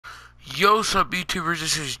Yo, what's up, YouTubers?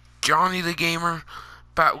 This is Johnny the Gamer,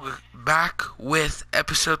 back with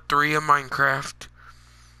episode 3 of Minecraft.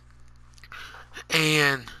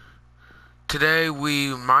 And today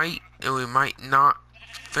we might and we might not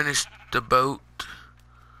finish the boat.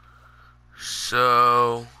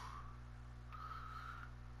 So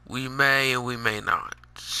we may and we may not.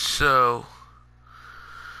 So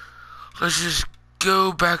let's just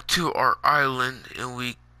go back to our island and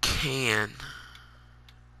we can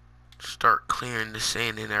start clearing the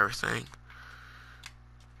sand and everything.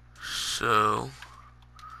 So,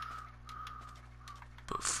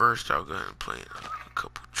 but first I'll go ahead and plant a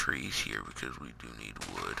couple trees here because we do need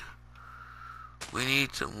wood. We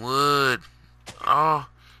need some wood. Oh,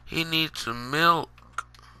 he needs some milk.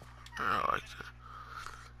 I like that.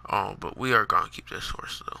 Oh, but we are gonna keep this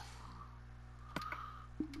horse though.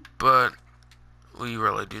 But we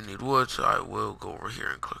really do need wood, so I will go over here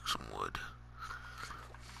and collect some wood.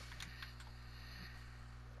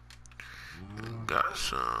 Got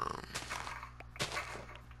some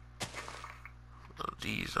of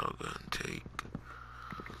these I'll go ahead and take.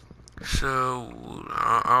 So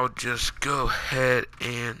I'll just go ahead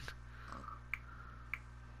and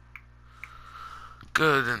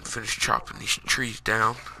finish chopping these trees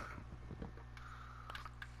down.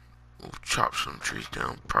 We'll chop some trees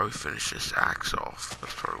down, probably finish this axe off.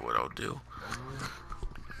 That's probably what I'll do.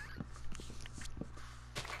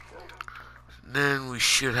 Then we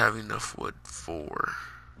should have enough wood for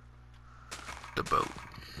the boat.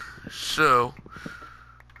 So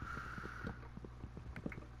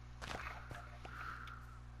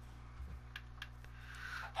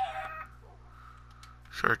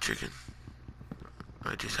sorry, chicken.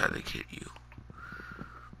 I just had to hit you.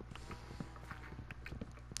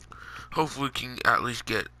 Hopefully we can at least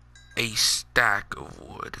get a stack of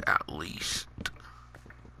wood, at least.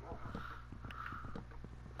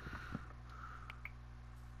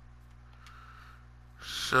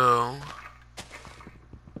 So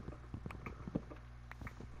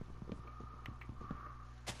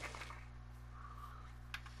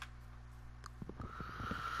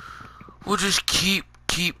we'll just keep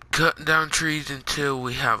cutting down trees until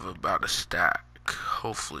we have about a stack.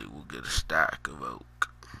 Hopefully we'll get a stack of oak.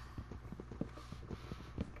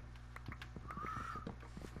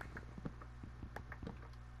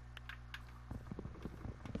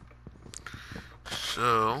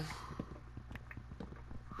 So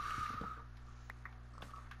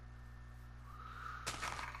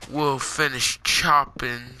we'll finish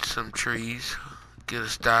chopping some trees, get a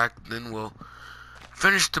stack, then we'll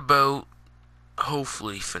finish the boat.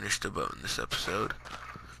 Hopefully finish the boat in this episode.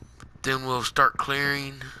 Then we'll start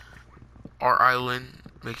clearing our island,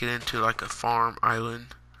 make it into like a farm island,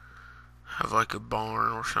 have like a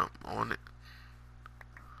barn or something on it.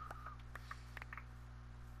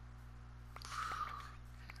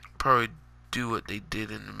 Probably do what they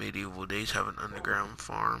did in the medieval days, have an underground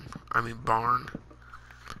barn.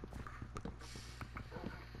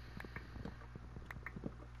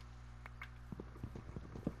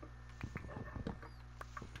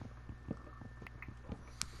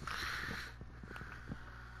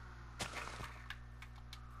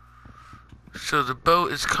 So the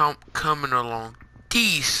boat is coming along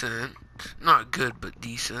decent. Not good, but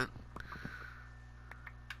decent.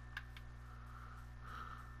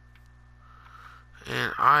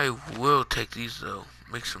 And I will take these though.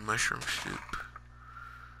 Make some mushroom soup.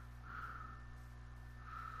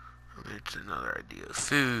 I mean, it's another idea of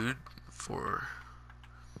food for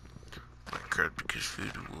Minecraft because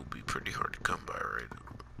food will be pretty hard to come by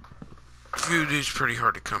Food is pretty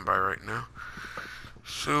hard to come by right now.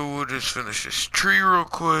 So we'll just finish this tree real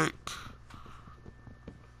quick.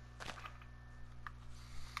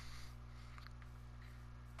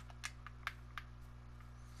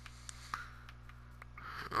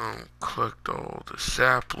 Collect all the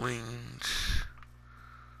saplings.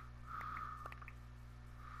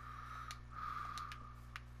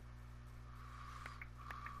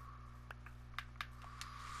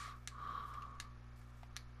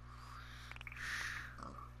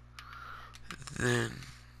 Then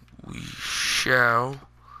we shall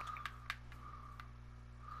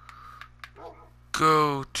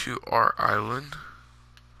go to our island.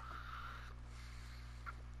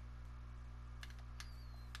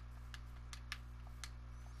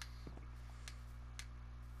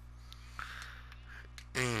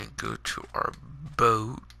 And go to our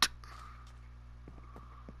boat.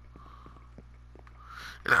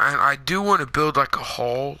 And I do want to build like a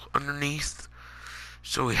hall underneath,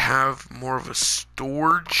 so we have more of a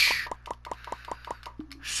storage.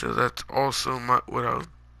 So that's also what I'll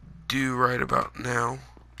do right about now.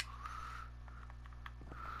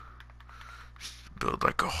 build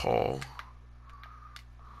like a hall.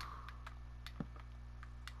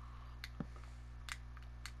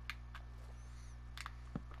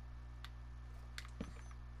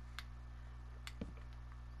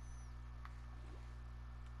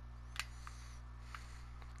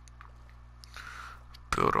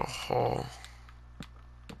 Build a hall.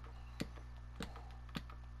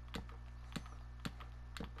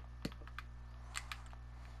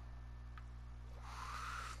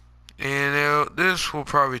 And this will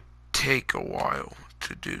probably take a while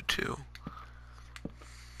to do too.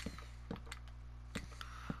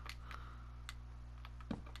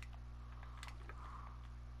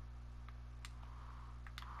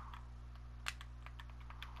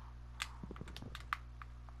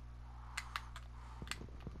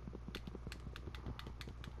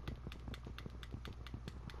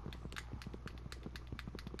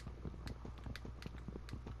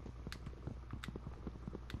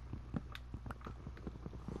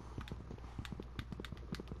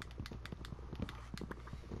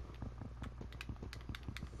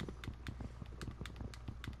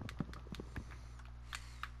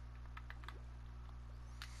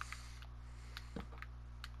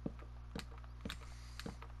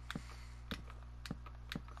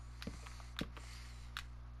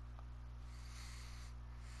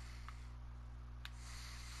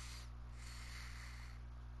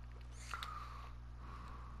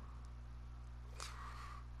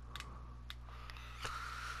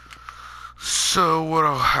 So what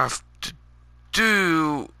I'll have to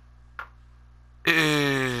do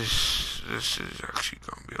is, this is actually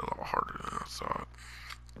going to be a lot harder than I thought,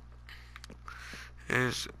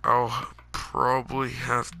 is I'll probably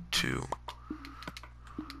have to,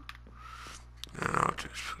 and I'll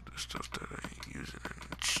just put the stuff that I ain't using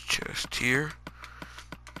in its chest here.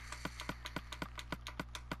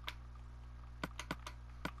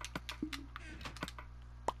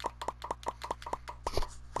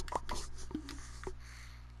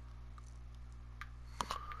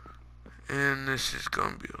 And this is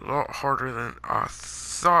going to be a lot harder than I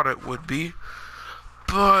thought it would be,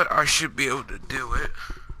 but I should be able to do it.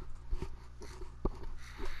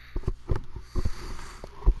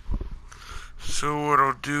 So what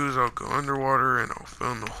I'll do is I'll go underwater and I'll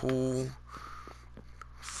fill in the whole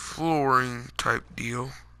flooring type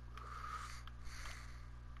deal.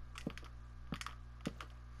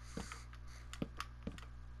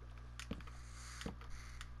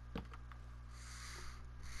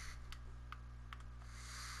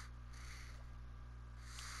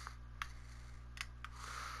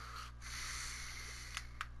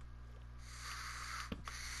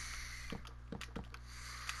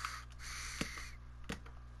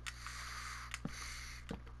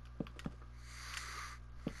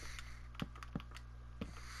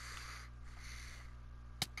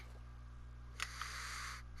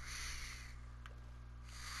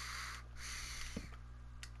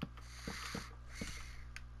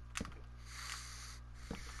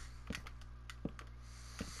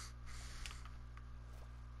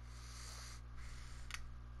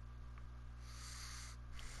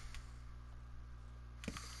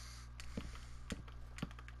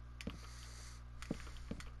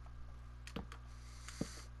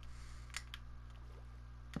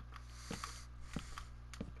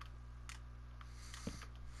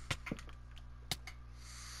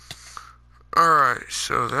 Alright,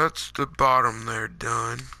 so that's the bottom there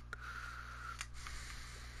done.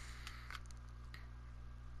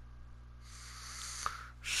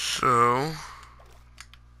 So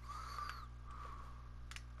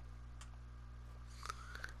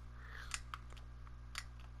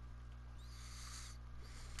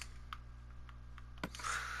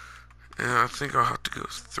and I think I'll have to go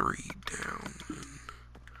 3 down.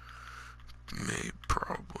 Maybe,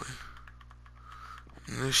 probably.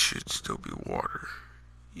 And this should still be water.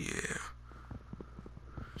 Yeah.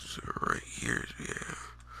 So right here, yeah.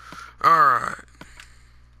 Alright.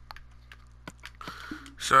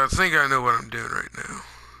 So I think I know what I'm doing right now.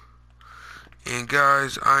 And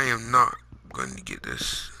guys, I am not going to get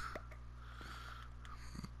this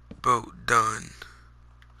boat done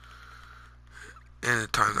in the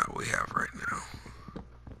time that we have right now.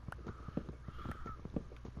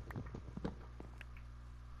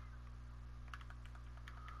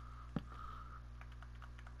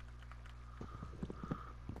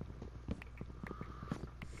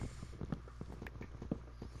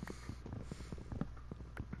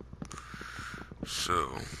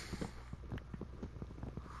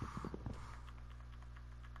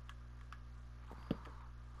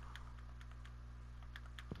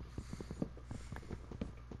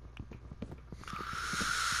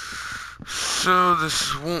 So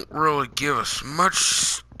this won't really give us much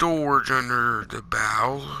storage under the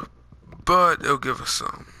bow, but it'll give us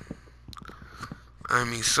some. I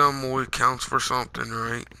mean, some wood counts for something,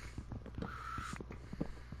 right?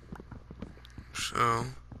 So,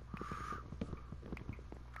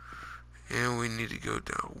 and we need to go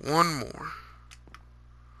down one more.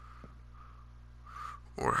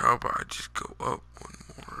 Or how about I just go up one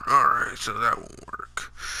more? Alright, so that won't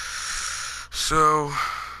work. So,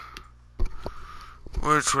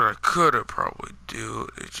 which what I could have probably do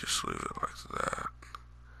is just leave it like that.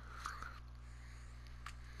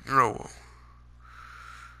 Oh well.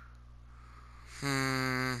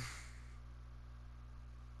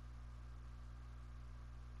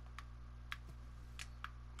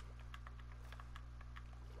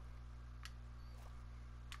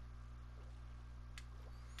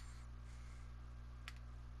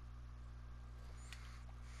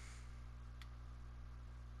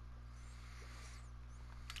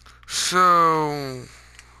 So,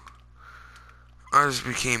 I just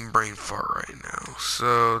became brain fart right now,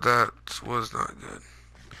 so that was not good.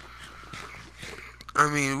 I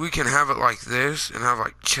mean, we can have it like this, and have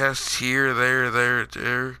like chests here, there,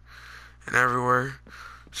 and everywhere.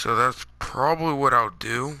 So that's probably what I'll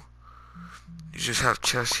do. You just have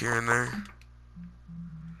chests here and there.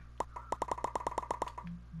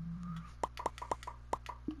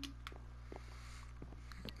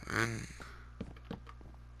 And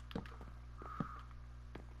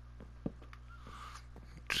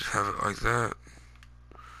just have it like that.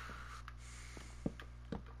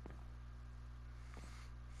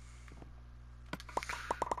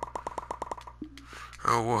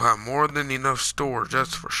 Oh, we'll have more than enough storage,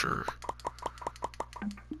 that's for sure.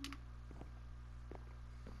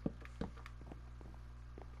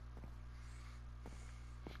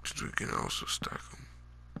 So we can also stack them.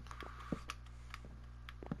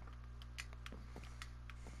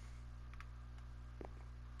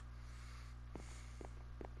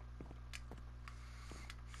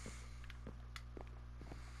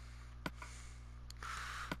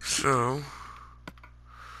 So,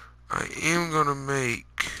 I am gonna make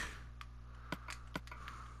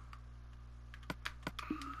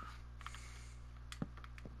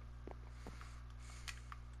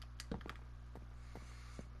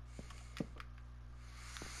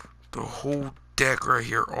the whole deck right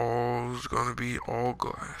here all is gonna be all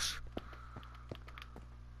glass.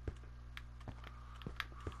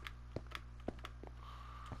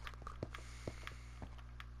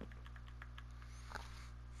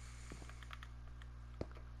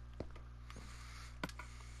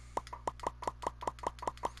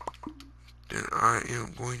 Then I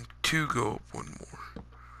am going to go up one more.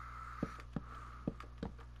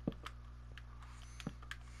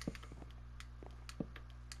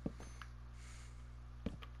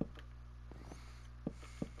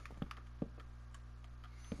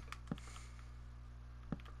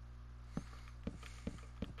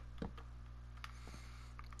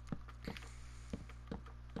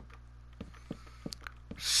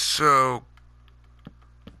 So,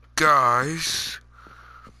 guys,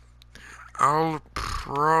 I'll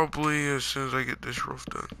probably, as soon as I get this roof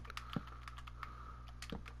done.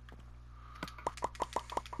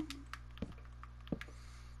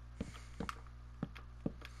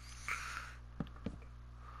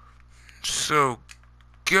 So,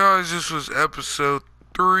 guys, this was episode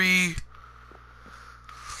 3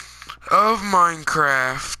 of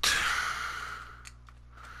Minecraft.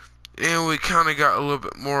 And we kind of got a little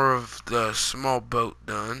bit more of the small boat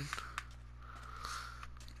done.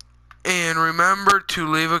 And remember to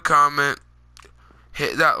leave a comment,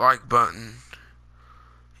 hit that like button,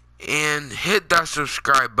 and hit that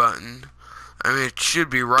subscribe button. I mean, it should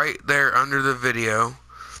be right there under the video.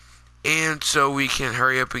 And so we can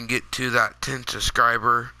hurry up and get to that 10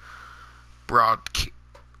 subscriber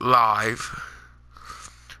live.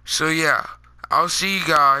 So yeah, I'll see you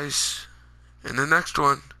guys in the next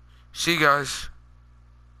one. See you guys.